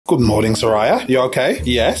Good morning, Sariah. You okay?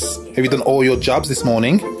 Yes. Have you done all your jobs this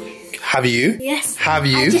morning? Have you? Yes. Have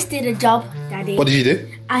you? I just did a job, Daddy. What did you do?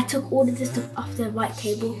 I took all of the stuff off the white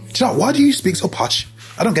table. Do you know, why do you speak so posh?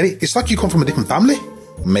 I don't get it. It's like you come from a different family.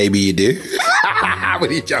 Maybe you do. What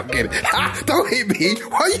are you joking? Don't hit me.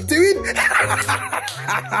 What are you doing?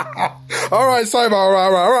 All right, Simon. All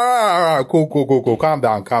right. Cool. Calm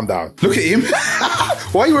down. Look at him.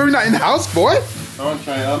 Why are you wearing that in the house, boy? I want to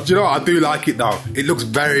try it out. Do you know what? I do like it though. It looks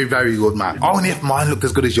very, very good, man. Only if mine looked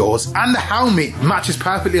as good as yours. And the helmet matches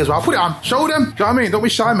perfectly as well. Put it on. Show them. Do you know what I mean? Don't be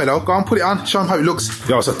shy, Mello. Go on, put it on. Show them how it looks.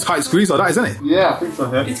 Yo, it's a tight squeeze like that, isn't it? Yeah, I think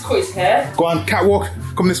so, yeah. It's cut his hair. Go on, catwalk.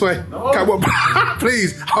 Come this way. No. Catwalk.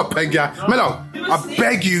 Please. I beg ya. No. Mello, I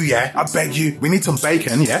beg you, yeah. I beg you. We need some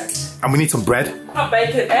bacon, yeah? And we need some bread. Not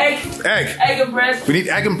bacon, egg. Egg and bread. We need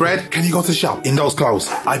egg and bread. Can you go to the shop in those clothes?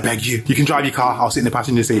 I beg you. You can drive your car. I'll sit in the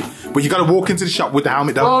passenger seat. But you got to walk into the shop with the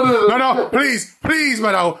helmet though. Oh, No. Please,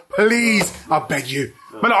 Mello. Please. I beg you.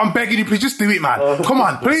 Mello, I'm begging you. Please just do it, man. Come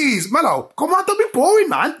on, please. Mello, come on. Don't be boring,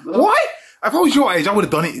 man. Why? If I was your age, I would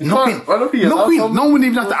have done it. Nothing. No one would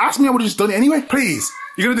even have to ask me. I would have just done it anyway. Please.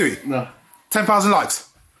 You going to do it? No. 10,000 likes.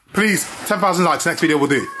 Please. 10,000 likes. Next video we'll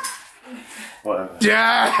do it. Whatever.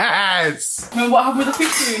 Yes! Remember what happened with the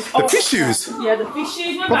fish shoes? The fish shoes? Yeah, the fish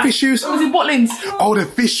shoes. What fish shoes? It was in Butlins. Oh, the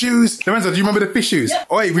fish shoes. Lorenzo, do you remember the fish shoes? Yep.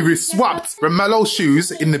 Oh, wait, we swapped Romello's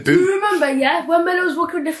shoes in the boot. You remember, yeah? When Melo was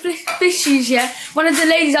working with the fish shoes, yeah? One of the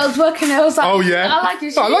ladies I was working there was like, Oh, yeah? I like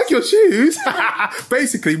your shoes. I like your shoes.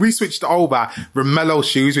 Basically, we switched over Romello's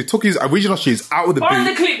shoes. We took his original shoes out of the Find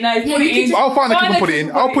the boot. clip now. Put it in. I'll find the clip and put it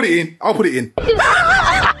in. I'll put it in.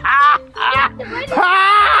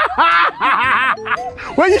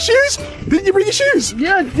 Where are your shoes? Didn't you bring your shoes?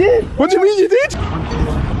 Yeah, I did. What do you mean you did?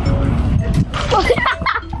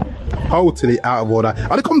 Totally out of order.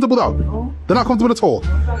 Are they comfortable though? They're not comfortable at all.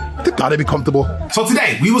 They gotta be comfortable. So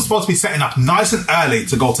today, we were supposed to be setting up nice and early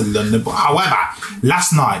to go to London, but however,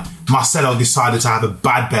 last night, Marcelo decided to have a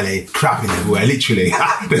bad belly, crapping everywhere, literally.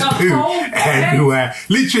 There's poo everywhere.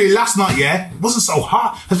 Literally, last night, yeah, it wasn't so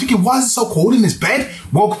hot. I was thinking, why is it so cold in this bed?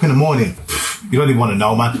 Woke up in the morning. You don't even want to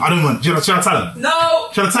know, man. I don't want. Should I tell him? No.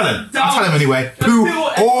 Should I tell him? Don't. I'll tell him anyway. Poo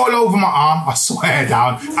all over my arm. I swear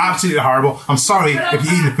down. Absolutely horrible. I'm sorry if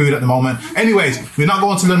you're eating the food at the moment. Anyways, we're not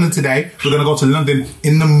going to London today. We're going to go to London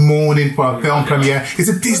in the morning for a film premiere. It's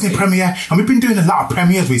a Disney premiere, and we've been doing a lot of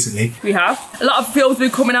premieres recently. We have. A lot of films have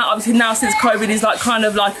been coming out, obviously, now since COVID is like kind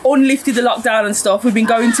of like unlifted the lockdown and stuff. We've been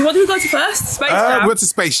going to, what did we go to first? Space Jam. We went to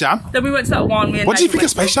Space Jam. Then we went to that one. What do you think of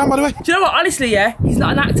Space Jam, by the way? Do you know what? Honestly, yeah, he's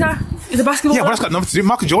not an actor. He's a basketball Yeah, but player. that's got nothing to do.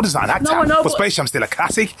 Michael Jordan's not an actor. No, I know, but Space Jam's still a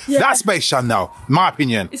classic. Yeah. That's Space Jam, though, in my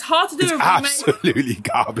opinion. It's hard to do It's a remake. absolutely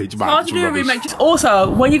garbage, man. It's hard to do a remake. Just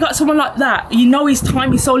also, when you got someone like that, you know his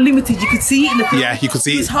time is so limited. You could see it in the film. Yeah, you could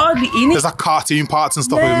see it. He's hardly in it. There's like cartoon parts and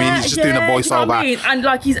stuff with him. He's just doing a do you know voiceover. what I mean? And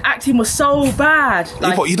like his acting was so bad. Yeah,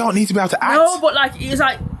 Like, but you don't need to be able to act. no, but like it's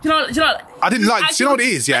like, do you know. I didn't like. Do you know what it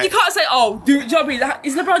is? Yeah. You can't say, oh, do you know what I mean? Like,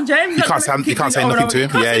 it's LeBron James. You can't say nothing to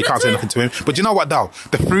him. Yeah, you can't say nothing to him. But you know what though?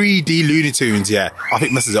 The 3D Looney Tunes, yeah, I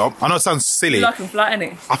think messes it up. I know it sounds silly. You like him flat,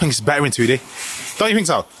 innit? I think it's better in 2D. Don't you think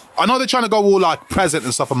so? I know they're trying to go all like present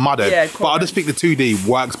and stuff and modern, Yeah, but I just think the 2D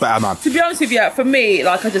works better, man. To be honest with you, for me,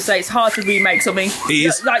 like I just say, it's hard to remake something. It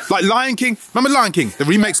is. Like Lion King. Remember Lion King? The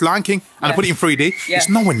remake's Lion King, and I put it in 3D. Yeah. It's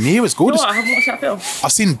nowhere near as good. you know as what, I haven't watched that film.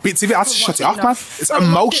 I've seen bits of it. I just shut it off, man. It's I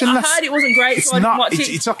haven't watched it. emotionless. I heard it wasn't great, It's so I didn't not. watch it.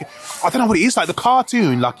 It's like, I don't know what it is. Like the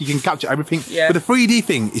cartoon, like you can capture everything. Yeah. But the 3D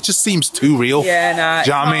thing, it just seems too real. Yeah, nah. Do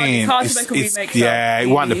you know what I mean? It's hard to make a remake. Yeah, so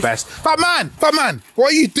it wasn't the best. Fat man,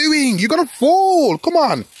 what are you doing? You're gonna fall.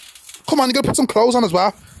 Come on, you gotta put some clothes on as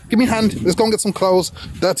well. Give me a hand. Let's go and get some clothes.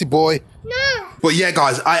 Dirty boy. No. But yeah,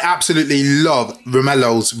 guys, I absolutely love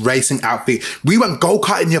Romello's racing outfit. We went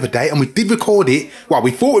go-karting the other day and we did record it. Well,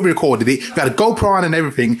 we thought we recorded it. We had a GoPro on and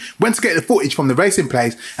everything. Went to get the footage from the racing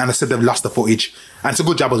place and they said they've lost the footage. And it's a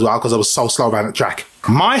good job as well because I was so slow around the track.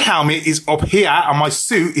 My helmet is up here and my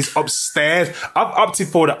suit is upstairs. I've opted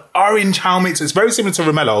for the orange helmet. So it's very similar to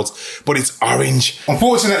Romello's, but it's orange.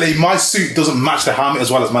 Unfortunately, my suit doesn't match the helmet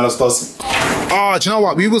as well as Mello's does. Oh, do you know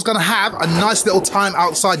what? We was going to have a nice little time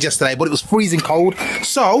outside yesterday, but it was freezing cold.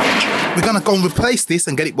 So we're going to go and replace this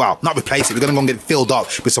and get it, well, not replace it. We're going to go and get it filled up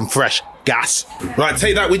with some fresh gas. Right,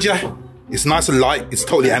 take that with you. It's nice and light. It's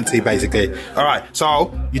totally empty, basically. All right,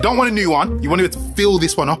 so you don't want a new one. You want to fill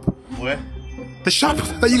this one up. Where? The shop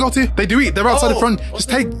that you go to, they do it. They're outside the front. Just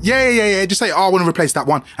take, yeah. Just say, oh, I want to replace that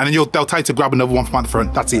one. And then they'll tell you to grab another one from out the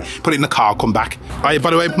front. That's it. Put it in the car, come back. By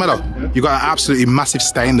the way, Mello, you got an absolutely massive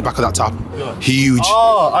stain in the back of that top. Huge.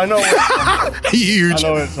 Oh, I know where it's from. Huge. I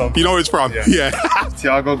know where it's from. You know where it's from? Yeah.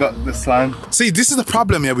 Thiago got the slime. See, this is the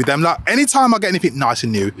problem here with them. Like, anytime I get anything nice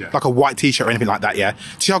and new, like a white t-shirt or anything like that, yeah,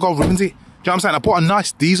 Thiago ruins it. Do you know what I'm saying? I bought a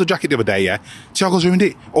nice diesel jacket the other day, yeah. Thiago's ruined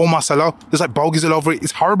it. Or Marcelo. There's like bogies all over it.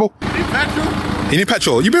 It's horrible. You need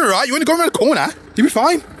petrol? You'll be alright. You only go around the corner. You'll be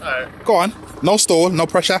fine. Alright. Go on. No stall, no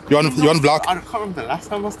pressure. You're on vlog. I can't remember the last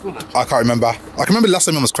time I stole it. I can't remember. I can remember the last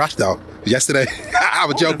time I almost crashed though. Yesterday. I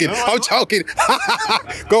was joking. I'm joking.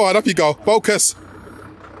 Go on, up you go. Focus.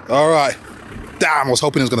 Alright. Damn, I was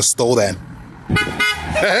hoping he was going to stall then.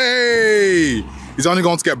 Hey! He's only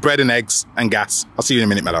going to get bread and eggs and gas. I'll see you in a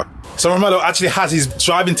minute, Mello. So Romello actually has his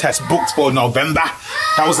driving test booked for November.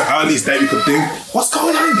 That was the earliest day we could do. What's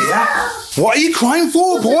going on here? What are you crying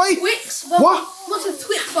for, boy? Twix. What? What's a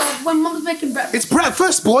Twix for when Mum's making breakfast? It's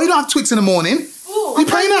breakfast, boy. You don't have Twix in the morning. Ooh, you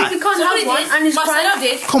playing that? You can't have one, and it's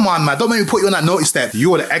crying. Come on, man. Don't make me put you on that naughty step.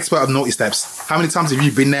 You are the expert of naughty steps. How many times have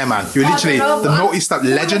you been there, man? You're literally the naughty step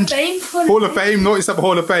legend. Hall of Fame, naughty step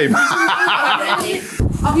Hall of Fame.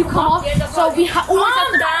 Have you come off? So we always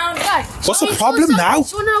have to down. What's the problem now?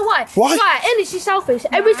 So you know why? Why? Right, and she's selfish.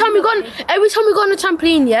 Every time we go on the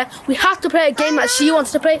trampoline, yeah, we have to play a game that she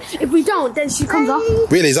wants to play. If we don't, then she comes off.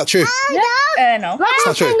 Really? Is that true? Yeah. No. Like It's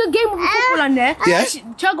not true. playing a game with football on there. Yeah.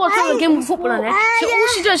 Thiago was playing a game with football on there. So all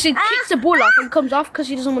she does, she kicks the ball off and comes off because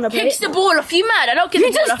she doesn't want to play. Kicks the ball off. You mad? I don't get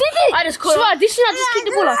You the ball just off. did it. I just caught Shwar, did she not just kick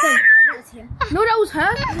the ball off? No, that was her.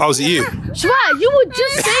 Oh, was it you? Shwar, you were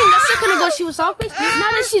just saying a second ago she was selfish.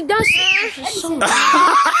 Now that she does, she's so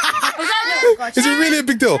Is it really a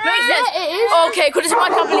big deal? yeah, it is. Okay, because it's my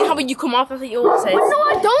trampoline. How about you come off? I think you always say. No,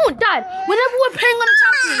 I don't, Dad. Whenever we're playing on the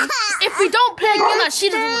trampoline, if we don't play a game that she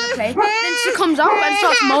doesn't want to play, then she comes up and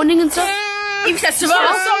starts moaning and stuff. If that's so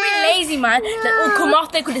really lazy, man. Like, oh, come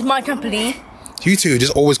off there because it's my trampoline. You two are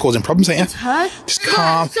just always causing problems, ain't you? Her? Just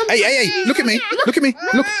calm. Hey, look at me. Look at me.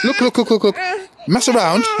 Look. Mess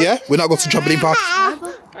around, yeah? We're not going to the trampoline park.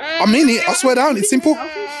 I mean it. I swear down. It's simple.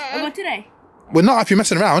 What today? We're not if you're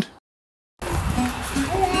messing around.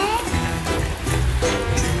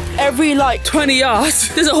 Every like 20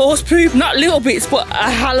 yards, there's a horse poop. Not little bits, but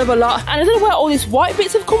a hell of a lot. And I don't know where all these white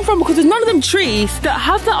bits have come from because there's none of them trees that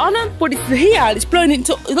have that on them. But it's here, it's blown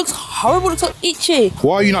into, it looks horrible, it looks like itchy.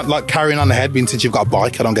 Why are you not like carrying on the headwind since you've got a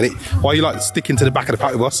bike? I don't get it. Why are you like sticking to the back of the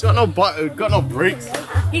pack with us? Got no brakes.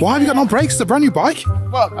 Why have you got no brakes? It's a brand new bike.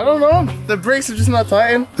 Well, I don't know. The brakes are just not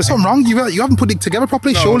tighten. There's something wrong. You haven't put it together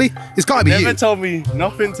properly, surely? It's got to be Never you. told me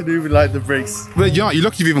nothing to do with like the brakes. But you're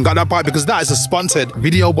lucky you've even got that bike because that is a sponsored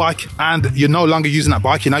video bike and you're no longer using that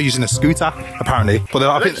bike. You're now using a scooter, apparently. But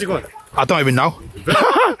I don't even know.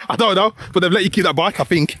 I don't know, but they've let you keep that bike, I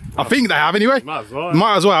think. I think they have anyway. Might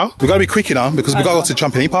as well. We've got to be quick, you know, because we've got to go to the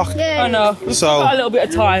trampoline park. I know. So We've got a little bit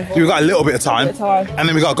of time. We've got a little bit of time. And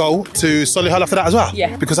then we've got to go to Solihull after that as well.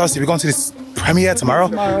 Yeah. Because obviously we're going to this premiere tomorrow.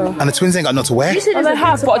 And the twins ain't got nothing to wear. Oh, they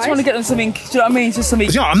have, but I just want to get them something, do you know what I mean? Just something.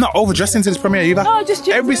 But you know, I'm not overdressed into this premiere either. No, just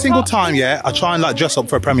every single time, yeah, I try and like dress up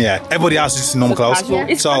for a premiere. Everybody else is just in normal clothes.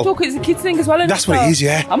 It's So casual, it's a kids thing as well. that's what it is,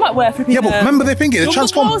 yeah. I might wear flipping. Yeah, but remember they're thinking, the jungle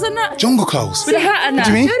clothes and that. Jungle clothes. With a hat and that.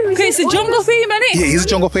 What do you mean? Okay, it's a jungle theme, innit? Yeah, he's a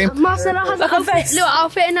jungle theme. Marcelo has Like a vest. little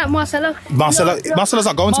outfit in that, Marcelo's Marcelo's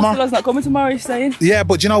not going tomorrow. Marcelo's not coming tomorrow, he's saying. Yeah,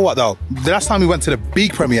 but do you know what though? The last time we went to the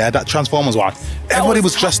big premiere, that Transformers one, everybody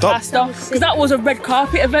was dressed up. Because that was a red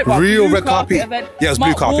carpet event. Right? Real Blue red carpet. event. Yeah, it was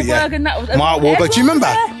Mark blue carpet, yeah. Wahlberg and that was, Mark Wahlberg, do you remember?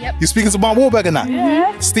 Yep. You're speaking to Mark Wahlberg and that?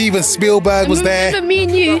 Yeah. Steven Spielberg was there. Even me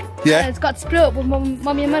and you, Yeah. it's got split up with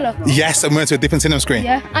Mummy and Mello. Yes, and we went to a different cinema screen.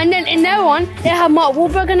 Yeah, and then in their one, they have Mark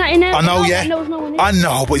Wahlberg and that in there. I know, yeah. And there was no one in. I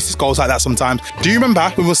know, but it just goes like that sometimes. Do you remember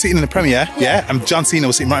when we were sitting in the premiere, yeah, and John Cena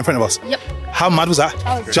was sitting right in front of us? Yep. How mad was that?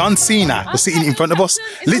 John Cena was sitting in front of us.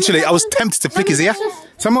 Literally, I was tempted to flick his ear.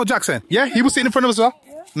 Samuel Jackson, yeah, he was sitting in front of us as well.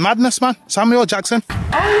 Madness, man. Samuel Jackson.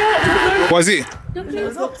 What is it?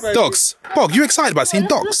 Dogs. Bog, you excited about seeing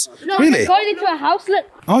dogs? No, Really? we're going into a house, look.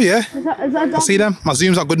 Oh, yeah. Is that I see them. My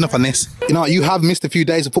zoom's not good enough on this. You know, you have missed a few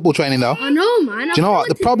days of football training, though. I know, man. Do you know what?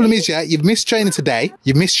 The problem is, yeah, you've missed training today.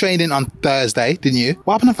 You've missed training on Thursday, didn't you?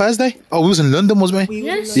 What happened on Thursday? Oh, we was in London, wasn't we?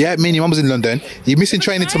 Yes. Yeah, me and your mum was in London. You're missing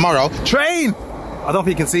training tomorrow. Train! I don't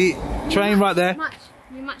think you can see it. Train right there.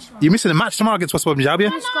 You're missing a match tomorrow against West Bromwich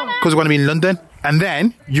Albion because we're going to be in London. And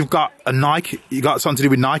then you've got a Nike. You got something to do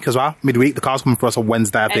with Nike as well. Midweek, the car's coming for us on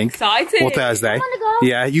Wednesday, I think. Exciting. Or Thursday.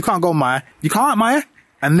 Yeah, you can't go, Maya. You can't, Maya.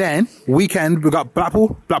 And then weekend we got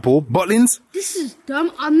Blackpool, Butlins. This is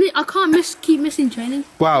dumb. I can't keep missing training.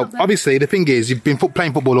 Well, obviously the thing is you've been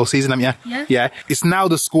playing football all season, haven't you? Yeah. Yeah. It's now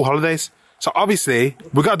the school holidays. So obviously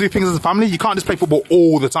we've got to do things as a family. You can't just play football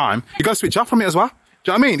all the time. You got to switch off from it as well.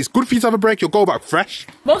 Do you know what I mean? It's good for you to have a break. You'll go back fresh.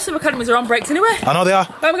 Most of the academies are on breaks anyway. I know they are.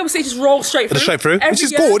 Birmingham City just roll straight through. Straight through, which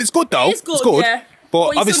is year. good. It's good though. It is good, it's good. yeah.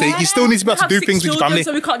 But obviously, you still need to be able to do things with your family.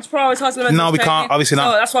 So we can't prioritise Lorenzo's No, we training. can't. Obviously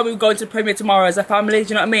not. So that's why we're going to the Premier tomorrow as a family. Do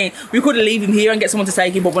you know what I mean? We could leave him here and get someone to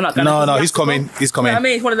take him, but we're not going to. No, he's coming. He's coming. You know what I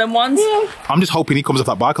mean? It's one of them ones. Yeah. I'm just hoping he comes off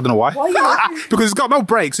that bike. I don't know why. Because he's got no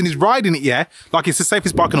brakes and he's riding it, yeah? Like it's the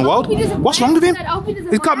safest bike in the world. What's wrong with him?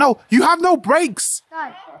 He's got no... You have no brakes.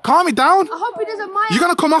 Dad. Calm it down. I hope he doesn't mind. You're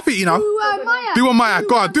going to come off it, you know. Do one, Maya.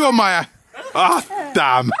 Go on, do one, Maya. Ah,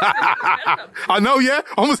 damn. I know, yeah?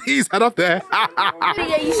 Almost hit his head up there.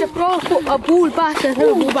 Yeah, you should throw a ball back and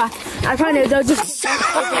throw a ball back. I'm trying to just...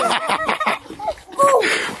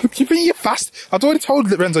 You think you're fast? I'd already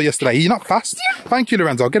told Lorenzo yesterday, you're not fast. Thank you,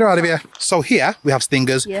 Lorenzo. Get her out of here. So here we have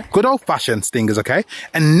stingers. Yeah. Good old-fashioned stingers, okay?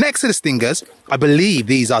 And next to the stingers, I believe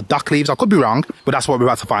these are duck leaves. I could be wrong, but that's what we're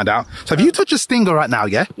about to find out. So if you touch a stinger right now,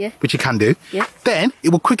 yeah? Yeah. Which you can do. Yeah. Then it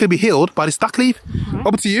will quickly be healed by this duck leaf.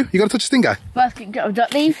 Over to you. You got to touch a stinger. First, can you get a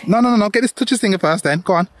duck leaf? No. Get this, touch a stinger first then.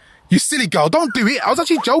 Go on. You silly girl. Don't do it. I was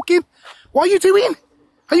actually joking. What are you doing?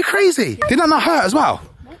 Are you crazy? Did that not hurt as well?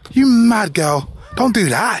 You mad girl. Don't do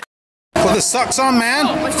that. Put the socks on, man.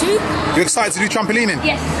 You excited to do trampolining?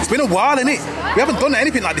 Yes. It's been a while, innit? We haven't done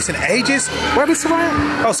anything like this in ages. Where is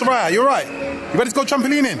Sariah? Oh, Sariah, you're right. You ready to go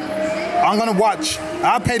trampolining? I'm gonna watch.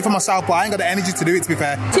 I paid for myself, but I ain't got the energy to do it, to be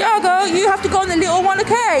fair. Thiago, you have to go on the little one,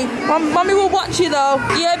 okay? Mummy will watch you though.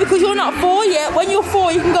 Yeah, because you're not 4 yet. When you're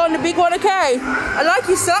 4, you can go on the big one, okay? I like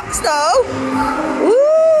your socks though.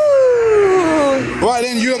 Ooh. Right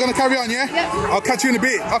then, you are gonna carry on, yeah? Yep. I'll catch you in a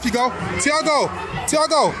bit. Off you go. Thiago,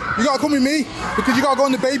 you gotta come with me because you gotta go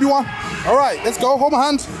on the baby one. All right, let's go. Hold my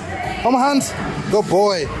hand. Hold my hand. Good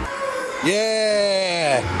boy.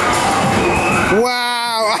 Yeah.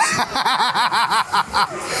 Wow.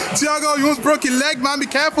 Thiago, you almost broke your leg, man. Be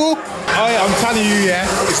careful. Oh yeah, I'm telling you, yeah,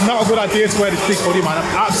 it's not a good idea to wear this big hoodie, man.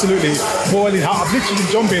 I'm absolutely boiling hot. I've literally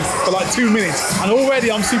been jumping for like 2 minutes, and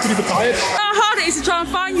already I'm super duper tired. How hard it is to try and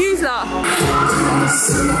find you that.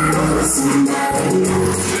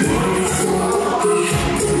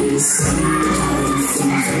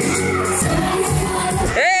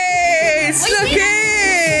 Hey, it's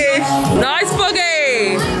looking nice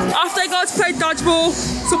buggy. After I go to play dodgeball,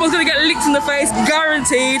 someone's gonna get licked in the face,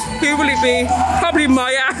 guaranteed. Who will it be? Probably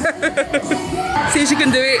Maya. See if she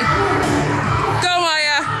can do it. Go,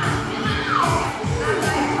 Maya.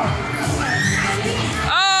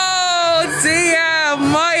 Oh dear,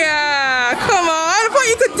 Maya. Come on, I thought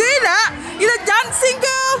you could do that. You're a dancing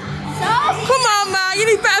girl. Come on, man, you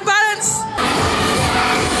need better balance.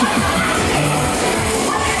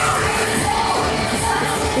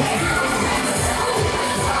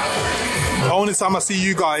 The only time I see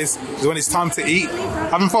you guys is when it's time to eat.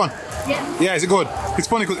 Having fun? Yeah. Yeah, is it good? It's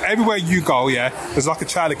funny because everywhere you go, yeah, there's like a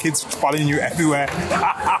child of kids following you everywhere.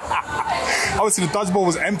 Obviously the dodgeball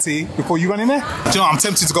was empty before you went in there. Do you know what, I'm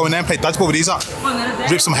tempted to go in there and play dodgeball with these up.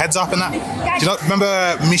 Rip some heads off and that. Do you know,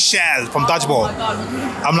 remember Michelle from dodgeball?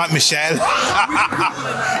 I'm like Michelle.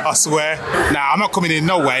 I swear. Nah, I'm not coming in,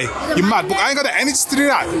 no way. You're mad, but I ain't got the energy to do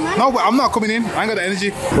that. No, I'm not coming in, I ain't got the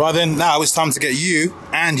energy. Right then, now it's time to get you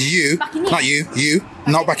and you, not you,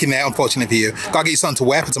 not back in there, unfortunately for you. Gotta get you something to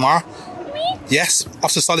wear for tomorrow. Yes,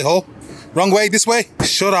 off to Solihull. Wrong way, this way.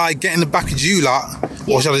 Should I get in the back of you lot?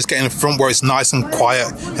 Yeah. Or should I just get in the front where it's nice and quiet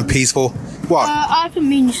and peaceful? What? I think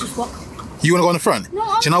me and you should swap. You want to go in the front?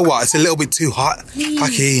 No, do you know what? It's a little bit too hot.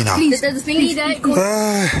 Back here, you know. Please, there's a thing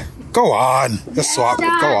go on. Let's swap. Go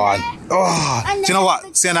on. Oh, do you know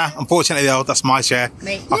what, Sienna? Unfortunately, though, that's my chair.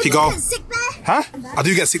 Off you go. Huh? I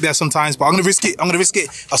do get sick there sometimes, but I'm gonna risk it.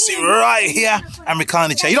 I'll sit right here and recline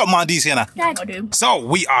the chair. You don't mind, do you, Sienna? I do. So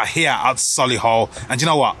we are here at Solihull, and you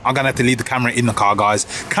know what? I'm gonna have to leave the camera in the car, guys.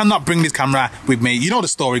 Cannot bring this camera with me. You know the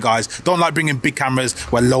story, guys. Don't like bringing big cameras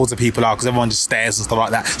where loads of people are because everyone just stares and stuff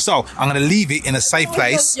like that. So I'm gonna leave it in a safe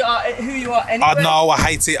place. Who you are anyway. I know, I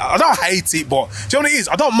hate it. I don't hate it, but do you know what it is?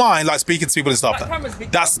 I don't mind like speaking to people and stuff.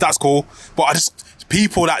 That's cool. But I just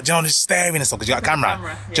people that, you know, just staring and stuff because you got a camera. Do you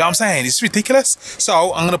know what I'm saying? It's ridiculous.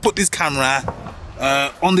 So I'm gonna put this camera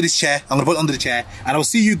under this chair. I'm gonna put it under the chair, and I'll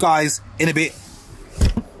see you guys in a bit.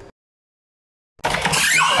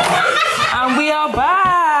 And we are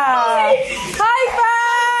back. High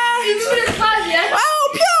five. Oh,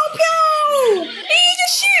 pew pew! You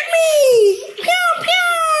just shoot me! Pew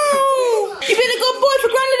pew! You been a good boy for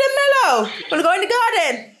Granddad and Mello? Wanna go in the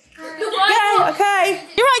garden? Yeah, okay.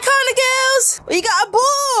 You got a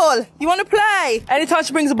ball. You want to play? Anytime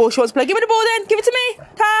she brings a ball, she wants to play. Give me the ball then. Give it to me.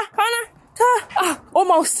 Ta, Connor. Ta.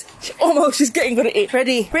 Almost. Almost. She's getting good at it.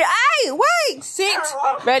 Ready. Hey, wait. Sit.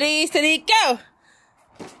 Ready, steady, go.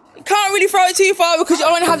 You can't really throw it too far because you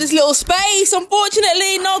only have this little space.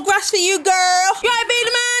 Unfortunately, no grass for you, girl. You right, be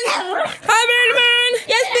the man? Hi, be the man.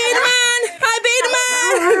 Yes, be the man. Hi, be the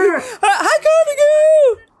man. Hi, go.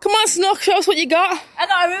 Come on, Snook, show us what you got. I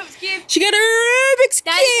got a Rubik's Cube. She got a Rubik's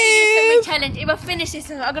Daddy's gonna Cube. give me a challenge. If I finish this,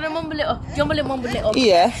 I'm gonna mumble it up. Mumble it up.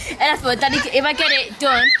 Yeah. And that's what Daddy, if I get it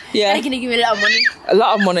done, Yeah. Daddy gonna give me a lot of money. A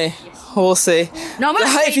lot of money. Yes. We'll see. No, I'm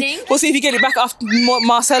not trading. We'll see if you get it back after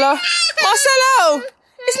Marcelo. Marcelo!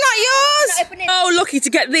 It's not yours! Oh, lucky to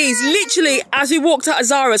get these. Literally, as we walked out of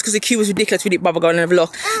Zara's, because the queue was ridiculous, we didn't bother going and have a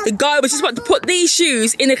look. The guy was just about to put these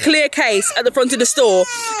shoes in a clear case at the front of the store,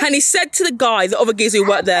 and he said to the guy, the other geezer who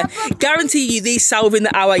worked there, guarantee you these sell within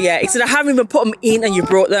the hour yet. He said, I haven't even put them in and you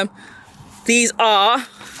brought them. These are...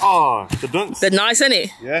 Oh, the dunks. They're nice, ain't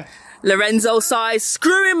it? Yeah. Lorenzo size.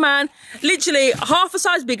 Screw him, man. Literally half a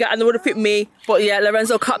size bigger and they would have fit me. But yeah,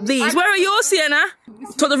 Lorenzo cut these. Where are yours, Sienna?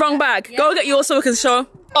 Took the wrong bag. Yeah. Go get yours so we can show.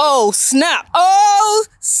 Oh, snap. Oh,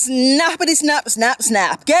 snappity snap, snap,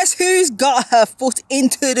 snap. Guess who's got her foot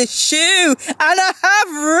into the shoe? And I have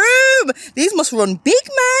room. These must run big,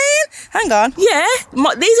 man. Hang on. Yeah,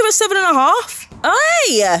 these are a 7.5.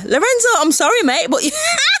 Hey, Lorenzo, I'm sorry, mate, but...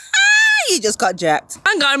 You just got jacked.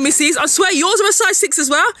 Hang on, missus. I swear yours are a size 6 as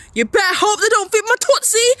well. You better hope they don't fit my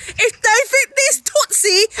Tootsie. If they fit this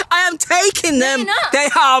Tootsie, I am taking them. They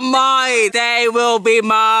are mine. They will be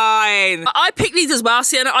mine. I picked these as well,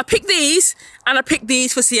 Sienna. I picked these and I picked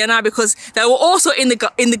these for Sienna because they were also in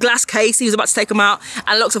the glass case. He was about to take them out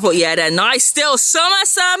and looked, I thought, yeah, they're nice still. Summer,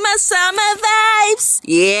 summer, summer vibes.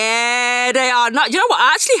 Yeah, they are not. You know what?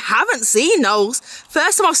 I actually haven't seen those.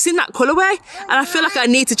 First time I've seen that colourway and I feel like I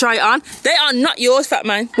need to try it on. They are not yours, fat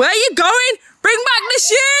man. Where are you going? Bring back the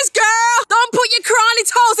shoes, girl. Don't put your crawly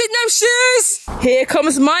toes in them shoes. Here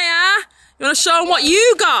comes Maya. You want to show them what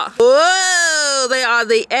you got? Whoa, they are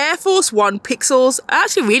the Air Force One Pixels.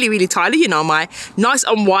 Actually really, really tiny, you know, Maya. Nice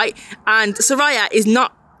and white. And Sariah is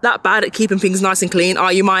not that bad at keeping things nice and clean,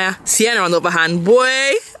 are you, Maya? Sienna, on the other hand,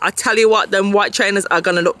 boy, I tell you what, them white trainers are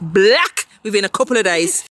going to look black within a couple of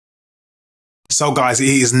days. So guys, it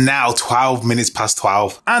is now 12 minutes past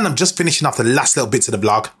 12 and I'm just finishing off the last little bits of the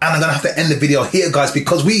vlog and I'm gonna have to end the video here, guys,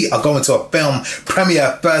 because we are going to a film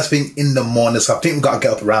premiere first thing in the morning. So I think we've got to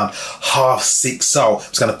get up around 6:30. So I'm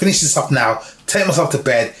just gonna finish this off now, take myself to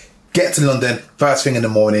bed, get to London first thing in the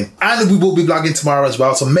morning, and we will be vlogging tomorrow as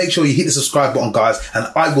well. So make sure you hit the subscribe button, guys, and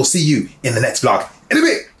I will see you in the next vlog in a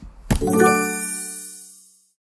bit.